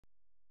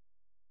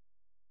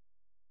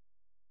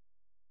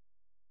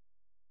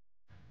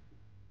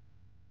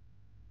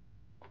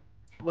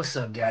What's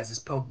up, guys? It's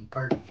Pokey.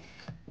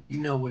 You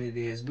know what it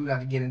is. We got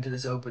to get into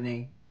this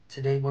opening.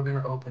 Today we're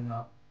gonna open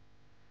up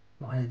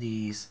one of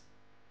these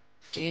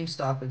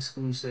GameStop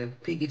exclusive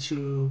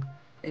Pikachu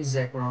and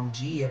Zekrom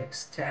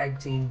GX tag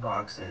team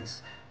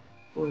boxes.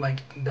 We're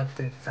like the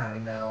fifth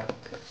time now,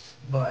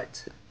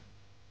 but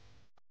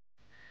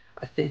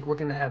I think we're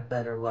gonna have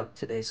better luck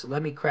today. So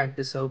let me crack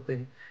this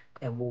open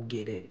and we'll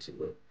get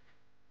into it.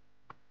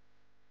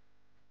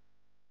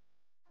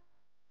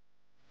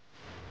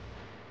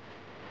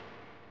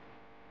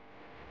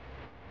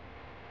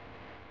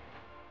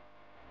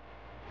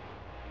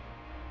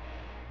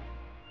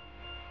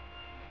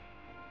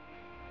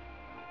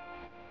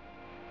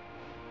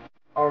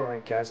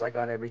 Alright, guys, I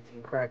got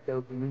everything cracked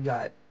open. We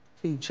got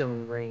two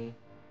Chilling Rain,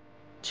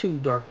 two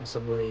Darkness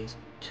Ablaze,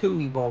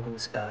 two Evolving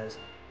Skies,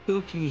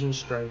 two Fusion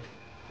Strike,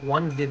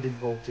 one Vivid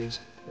Voltage,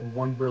 and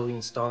one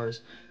Brilliant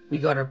Stars. We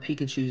got our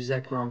Pikachu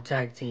Zekrom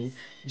Tag Team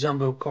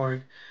Jumbo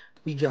card.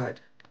 We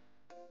got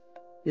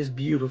this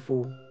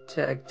beautiful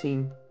Tag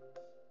Team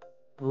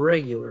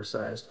regular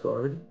sized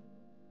card.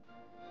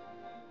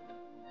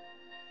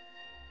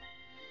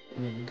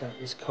 And then we got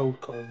this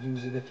code card.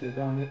 Use it if you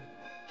want it.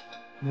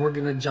 And we're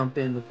gonna jump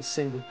in with the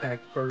single pack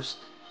first.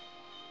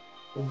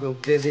 We'll go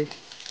Vivid.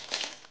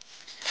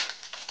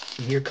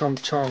 And here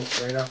comes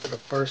Chonk right after the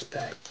first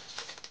pack.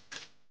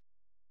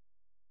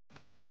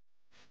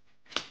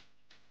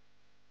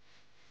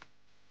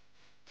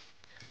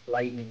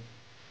 Lightning,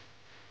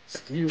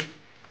 Steel,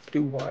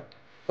 Duwat,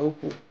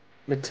 Opal,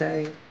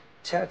 Metang,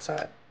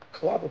 Chatot,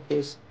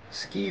 Clobbopus,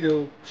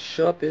 Skeeto,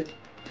 Shuppet,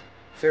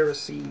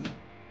 Pharisee,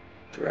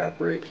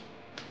 Drabrick,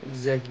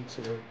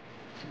 Executor.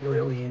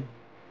 Brilliant.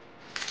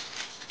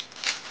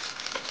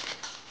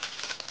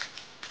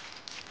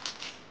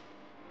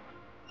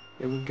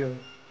 Here we go.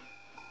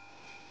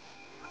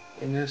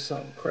 And there's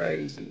something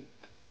crazy.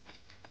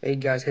 Hey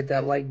guys, hit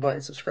that like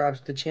button, subscribe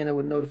to the channel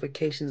with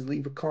notifications,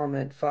 leave a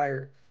comment,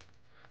 fire,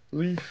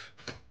 Leaf,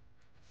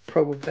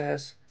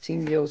 Probopass,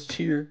 Team Yell's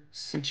Cheer,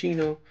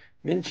 Cinchino,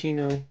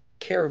 Minchino,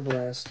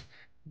 Carablast,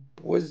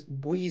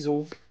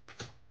 Weasel,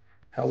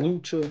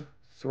 Halucha,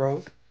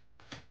 Throat,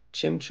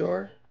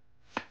 Chimchar.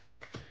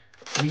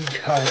 We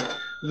got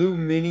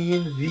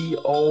Luminion V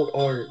Alt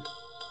Art.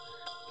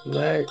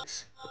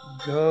 Let's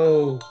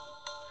go.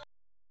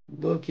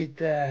 Look at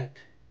that.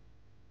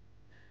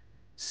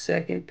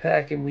 Second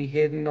pack and we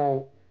hitting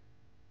alt.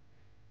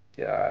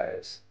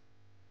 Guys.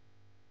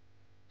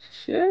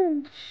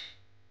 Shit.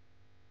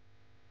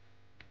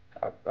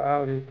 How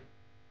about it?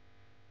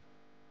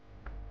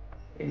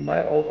 And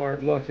my alt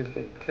art luck has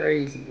been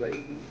crazy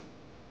lately.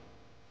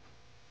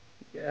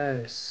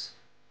 Yes.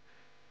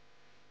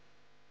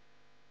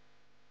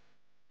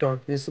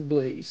 Darkness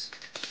Ablaze.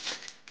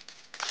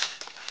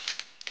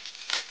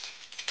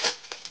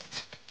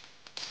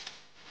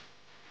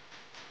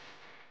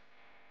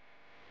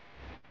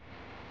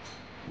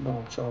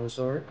 No,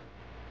 Charizard.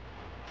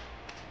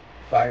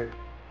 Fire.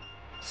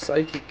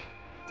 Psychic.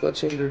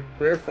 Clutchander.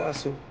 Rare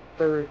Fossil.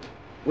 Furret.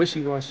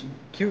 Wishy-Washy.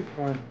 Cute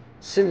One.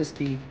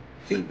 Sinistea.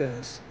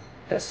 Feebas.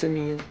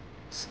 Pessimian.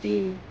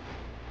 Steam.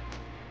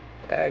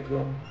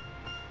 Aggro.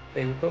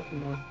 Favorite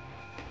Pokemon.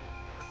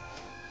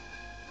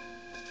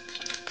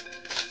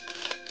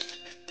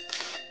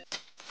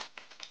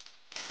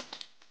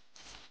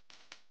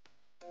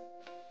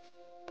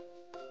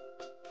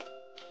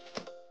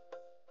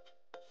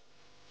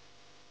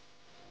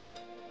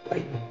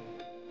 Lightning.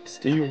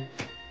 Steel.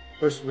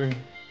 Ursaring.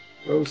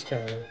 Rose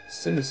Tower.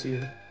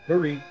 Sinister.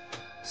 Marie.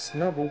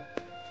 Snubble.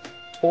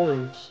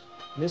 Tauros.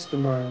 Mr.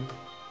 Mime.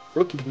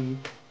 Rookie Bee.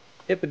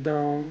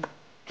 Hippodon.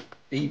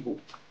 Evil.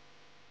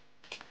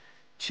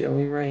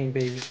 Chilling Rain,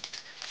 baby.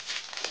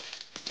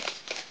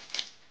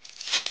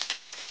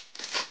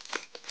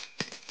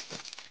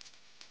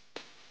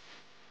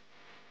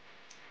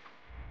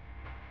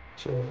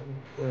 Chilling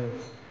Rain.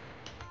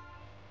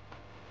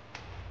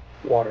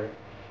 Water.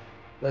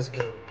 Let's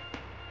go.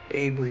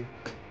 Avery.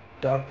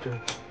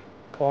 Doctor.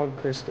 Pog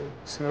Crystal.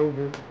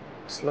 Snowbird.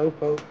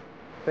 Slowpoke.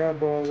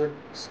 Crabballer.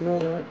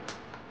 Snorunt.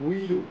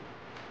 Weedle.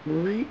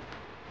 Marie.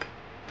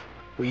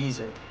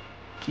 Weezer.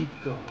 Keep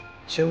going.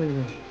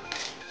 Chilling Rain.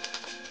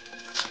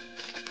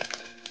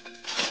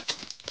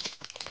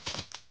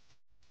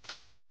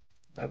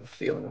 I have a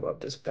feeling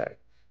about this pack.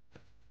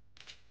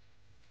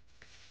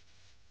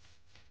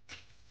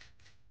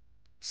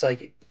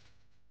 Psychic.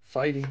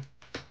 Fighting.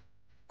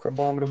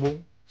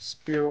 Crabominable.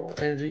 Spiral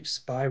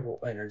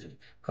Energy.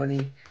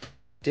 Honey.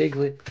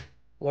 Diglett.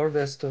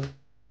 Larvesta.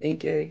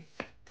 Inkay.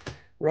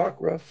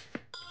 Rockruff.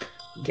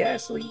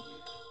 Ghastly.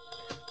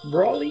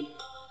 Brawly.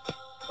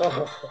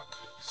 Oh,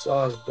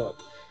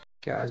 Sawsbuck.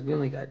 Guys, we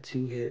only got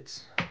 2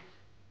 hits.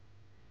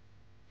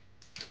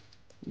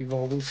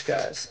 Evolving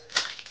Skies.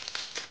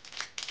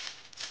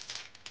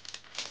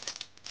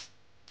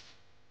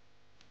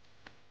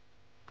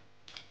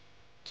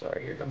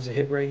 Sorry, here comes a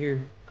hit right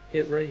here.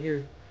 Hit right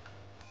here.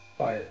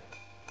 Fire.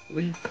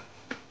 Leaf.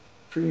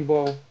 Dream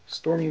Ball.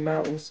 Stormy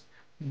Mountains.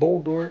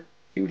 Boldor.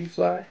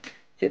 Beautyfly.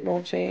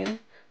 Hitmonchan.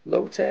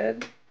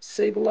 Lotad.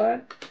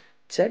 Sableye.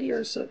 Teddy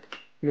Ursa.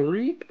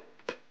 Creat,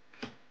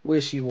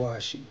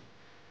 wishy-washy.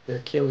 They're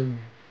killing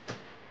me.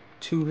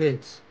 2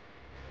 hits.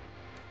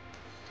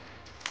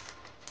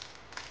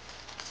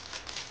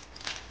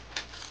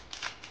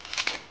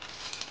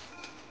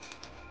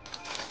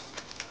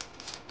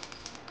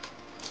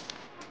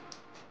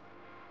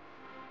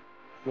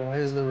 Why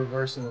is the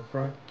reverse in the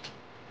front?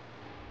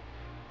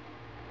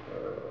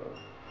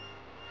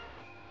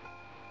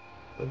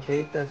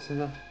 Okay, that's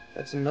enough.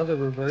 That's another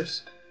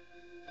reverse.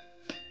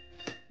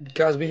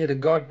 Guys, we hit a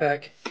god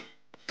pack.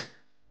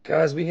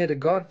 Guys, we hit a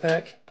god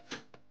pack.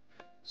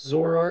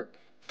 Zorart.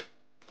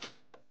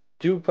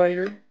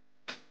 Dewpider.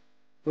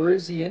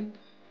 Virizion.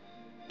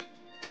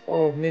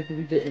 Oh, maybe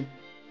we didn't.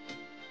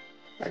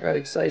 I got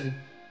excited.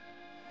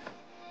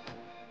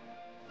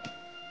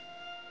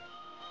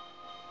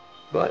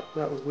 But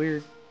that was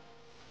weird.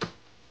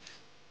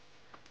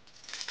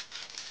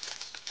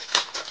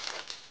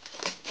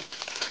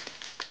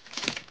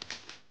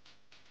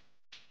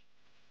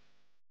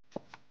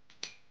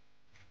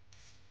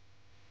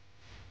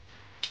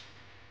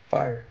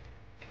 Fire.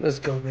 Let's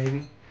go,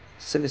 baby.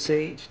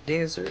 Cinesage,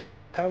 Dancer,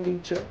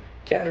 Howlucha,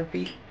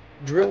 Caterpie,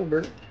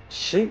 Drillbur,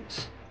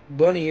 Shinx,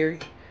 Bunny,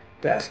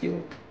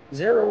 Basculin,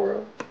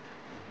 Zeraora,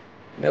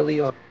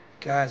 Melior.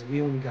 Guys,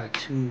 we only got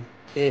 2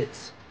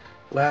 hits.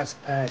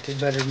 Last pack, it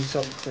better be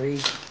something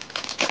crazy.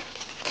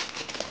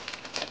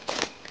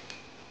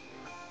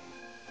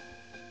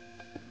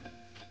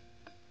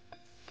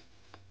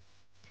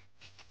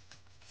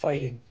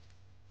 Fighting.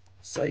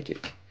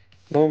 Psychic.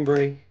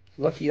 Lombre,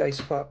 Lucky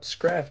Ice Pop,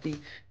 Scrafty,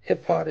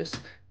 Hippopotas,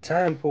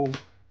 Timepool,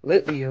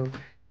 Litleo,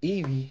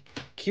 Eevee,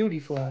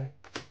 Cutiefly,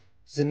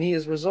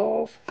 Zinnia's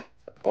Resolve.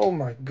 Oh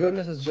my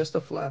goodness, it's just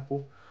a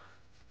Flapple.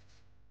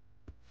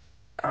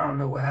 I don't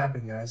know what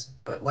happened, guys,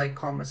 but like,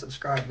 comment,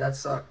 subscribe. That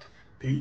sucked.